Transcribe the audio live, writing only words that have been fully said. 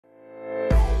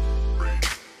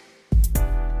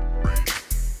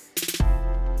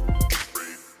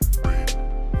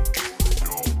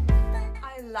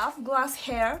love glass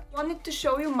hair, wanted to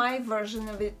show you my version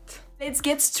of it. Let's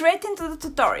get straight into the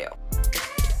tutorial.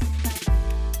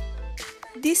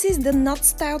 This is the not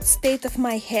styled state of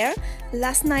my hair.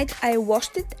 Last night I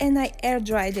washed it and I air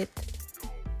dried it.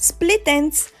 Split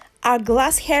ends are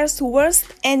glass hair's worst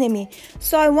enemy,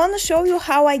 so I want to show you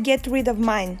how I get rid of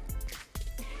mine.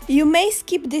 You may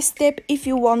skip this step if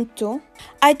you want to.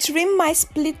 I trim my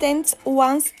split ends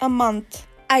once a month.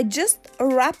 I just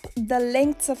wrap the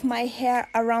lengths of my hair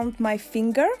around my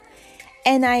finger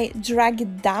and I drag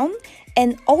it down,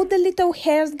 and all the little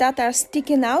hairs that are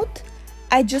sticking out,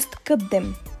 I just cut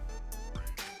them.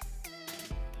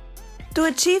 To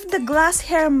achieve the glass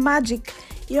hair magic,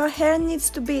 your hair needs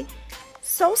to be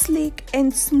so sleek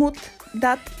and smooth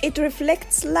that it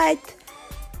reflects light,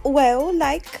 well,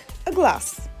 like a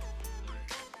glass.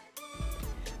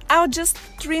 I'll just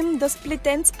trim the split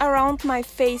ends around my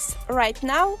face right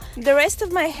now. The rest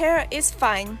of my hair is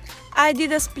fine. I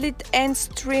did a split ends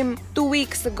trim 2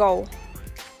 weeks ago.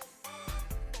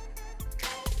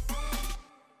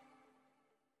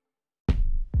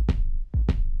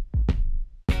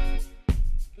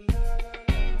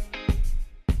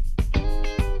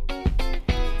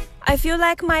 I feel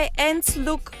like my ends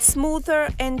look smoother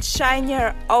and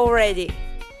shinier already.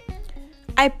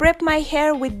 I prep my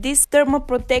hair with this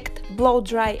Thermo-Protect blow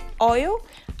dry oil.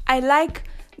 I like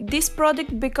this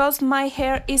product because my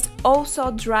hair is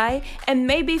also dry, and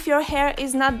maybe if your hair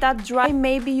is not that dry,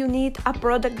 maybe you need a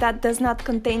product that does not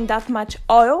contain that much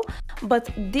oil, but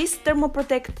this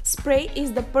Thermo-Protect spray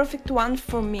is the perfect one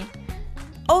for me.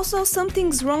 Also,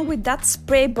 something's wrong with that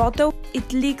spray bottle.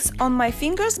 It leaks on my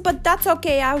fingers, but that's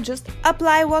okay. I'll just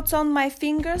apply what's on my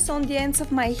fingers on the ends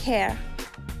of my hair.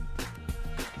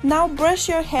 Now brush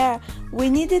your hair. We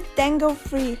need it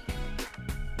tangle-free.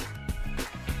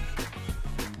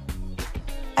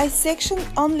 I section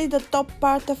only the top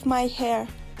part of my hair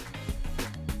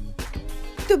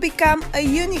to become a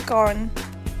unicorn.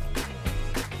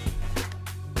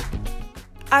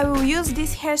 I will use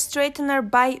this hair straightener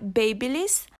by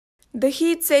BaByliss. The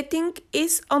heat setting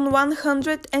is on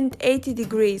 180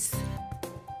 degrees.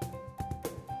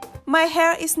 My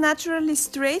hair is naturally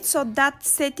straight, so that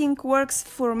setting works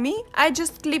for me. I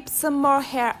just clip some more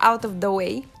hair out of the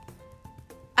way.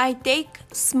 I take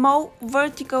small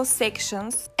vertical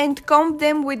sections and comb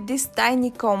them with this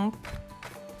tiny comb.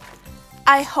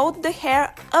 I hold the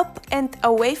hair up and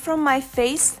away from my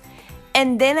face,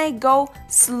 and then I go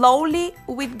slowly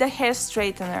with the hair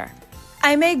straightener.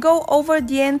 I may go over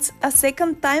the ends a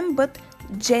second time, but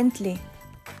gently.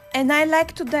 And I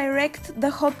like to direct the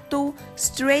hot tool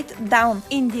straight down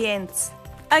in the ends.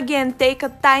 Again, take a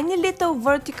tiny little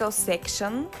vertical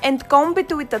section and comb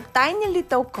it with a tiny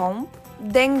little comb.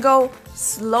 Then go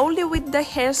slowly with the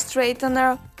hair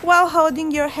straightener while holding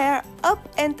your hair up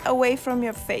and away from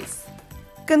your face.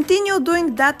 Continue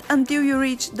doing that until you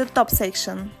reach the top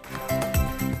section.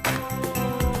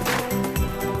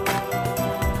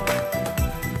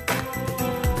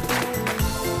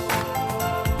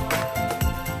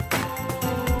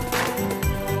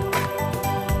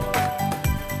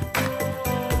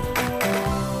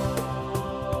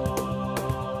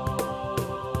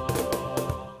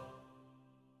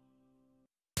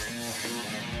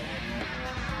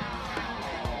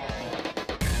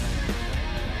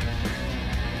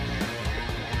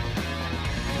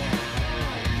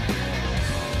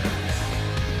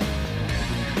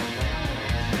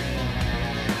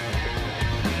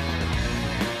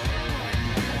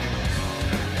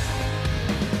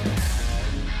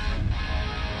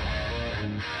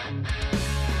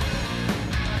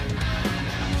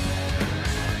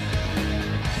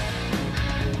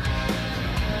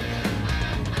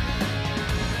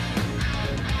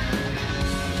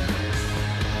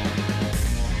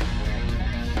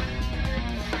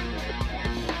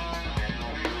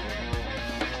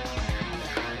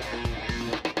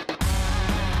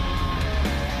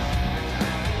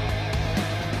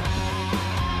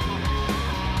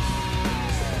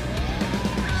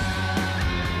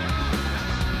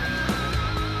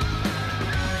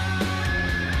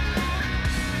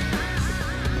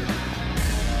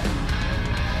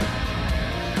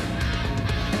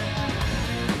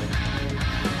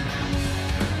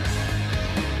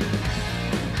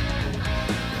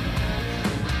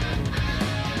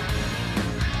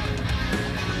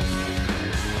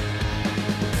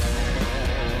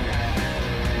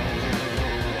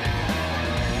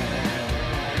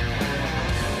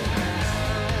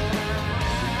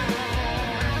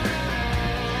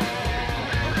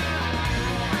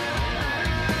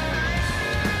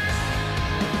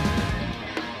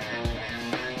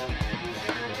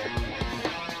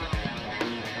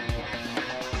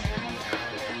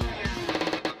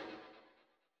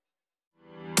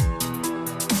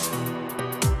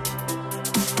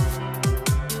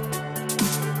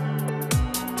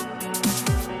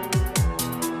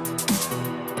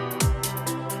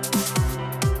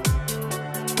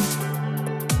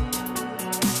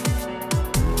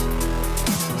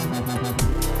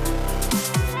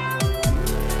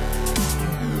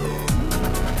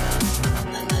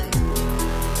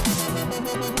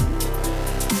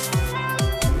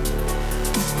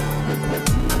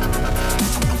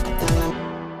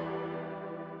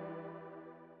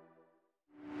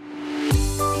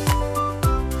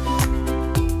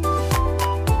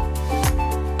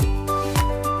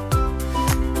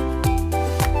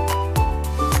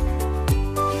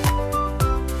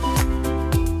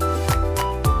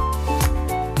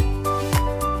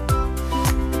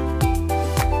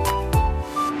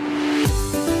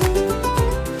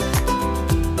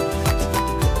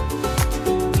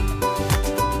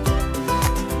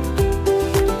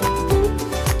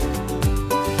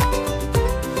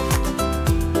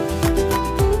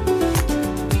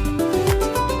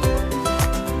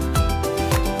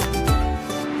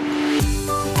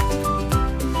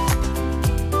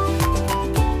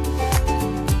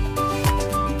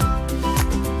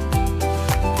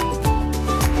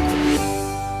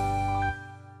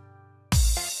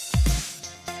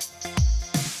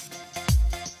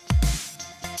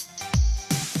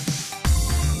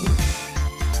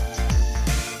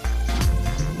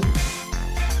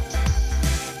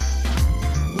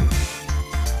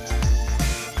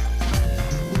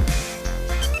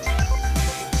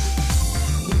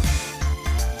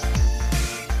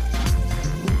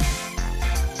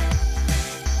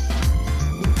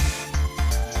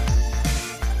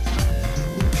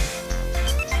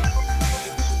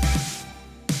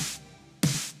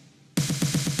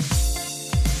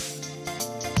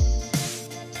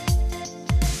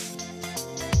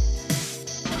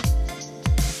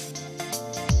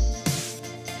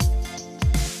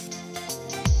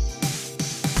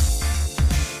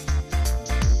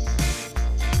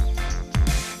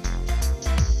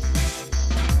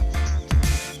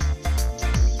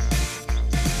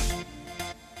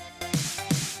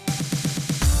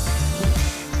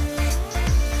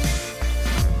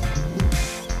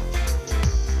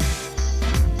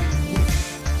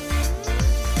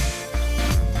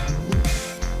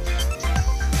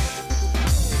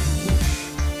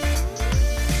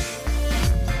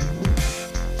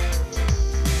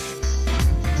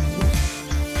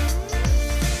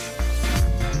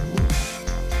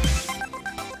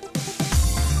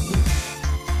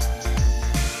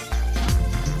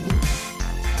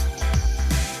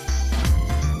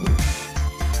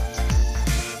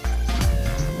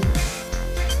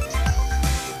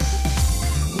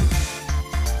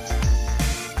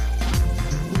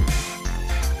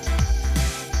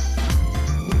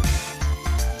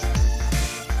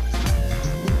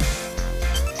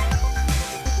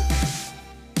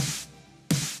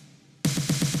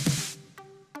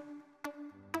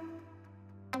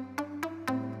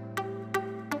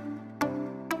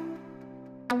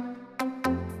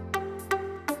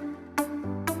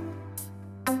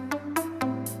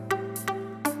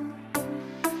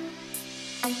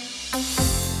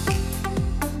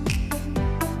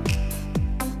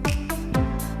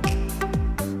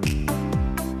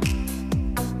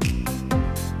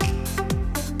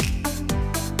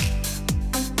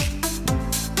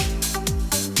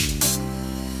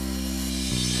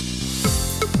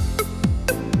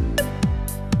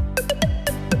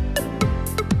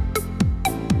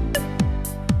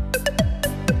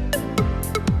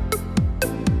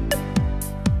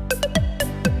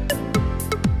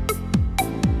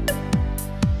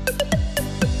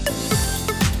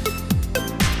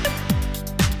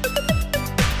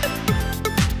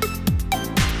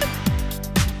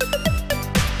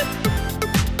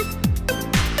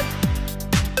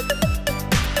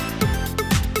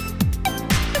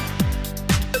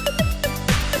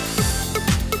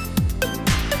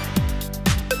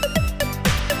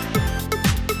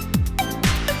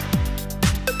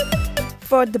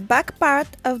 For the back part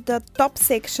of the top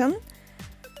section,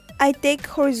 I take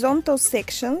horizontal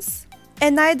sections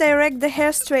and I direct the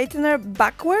hair straightener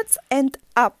backwards and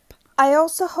up. I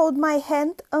also hold my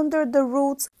hand under the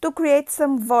roots to create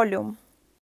some volume.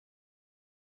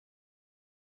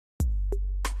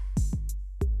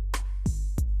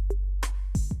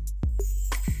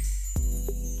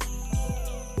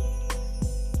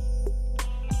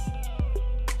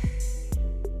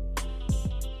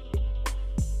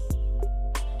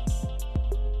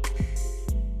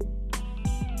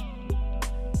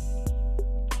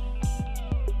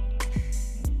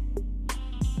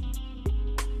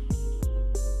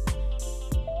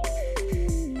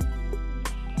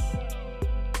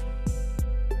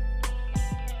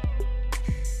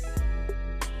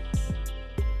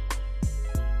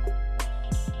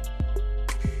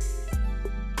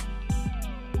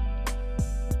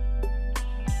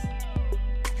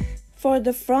 For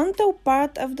the frontal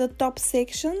part of the top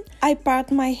section, I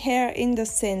part my hair in the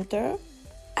center.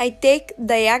 I take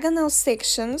diagonal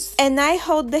sections and I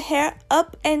hold the hair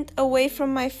up and away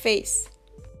from my face.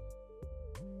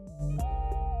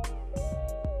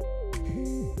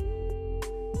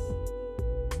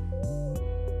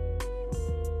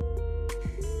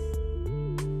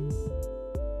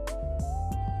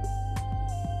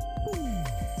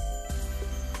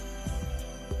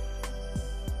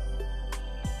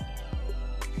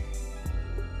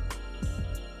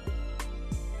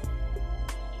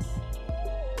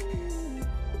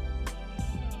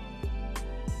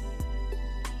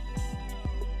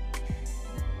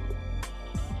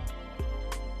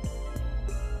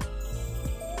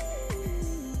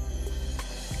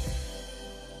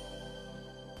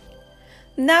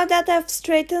 Now that I've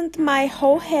straightened my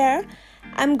whole hair,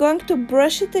 I'm going to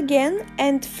brush it again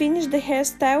and finish the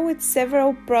hairstyle with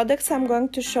several products I'm going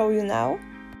to show you now.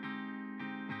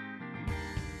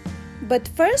 But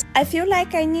first, I feel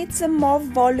like I need some more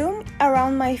volume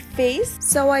around my face,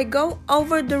 so I go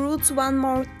over the roots one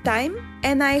more time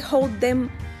and I hold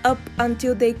them up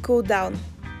until they cool down.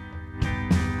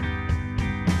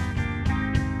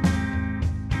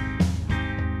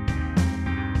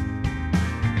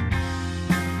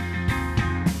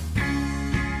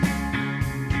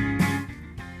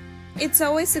 It's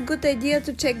always a good idea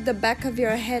to check the back of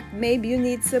your head, maybe you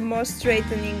need some more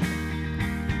straightening.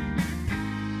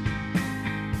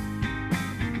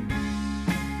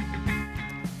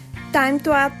 Time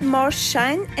to add more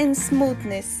shine and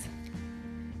smoothness.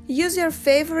 Use your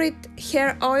favorite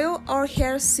hair oil or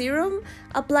hair serum,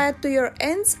 apply it to your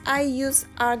ends. I use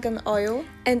argan oil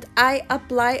and I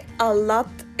apply a lot,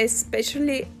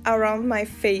 especially around my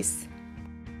face.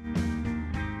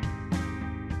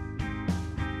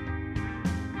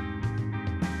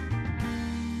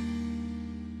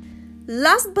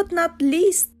 Last but not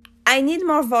least, I need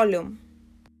more volume.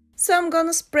 So I'm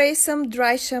gonna spray some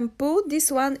dry shampoo. This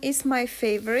one is my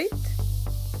favorite.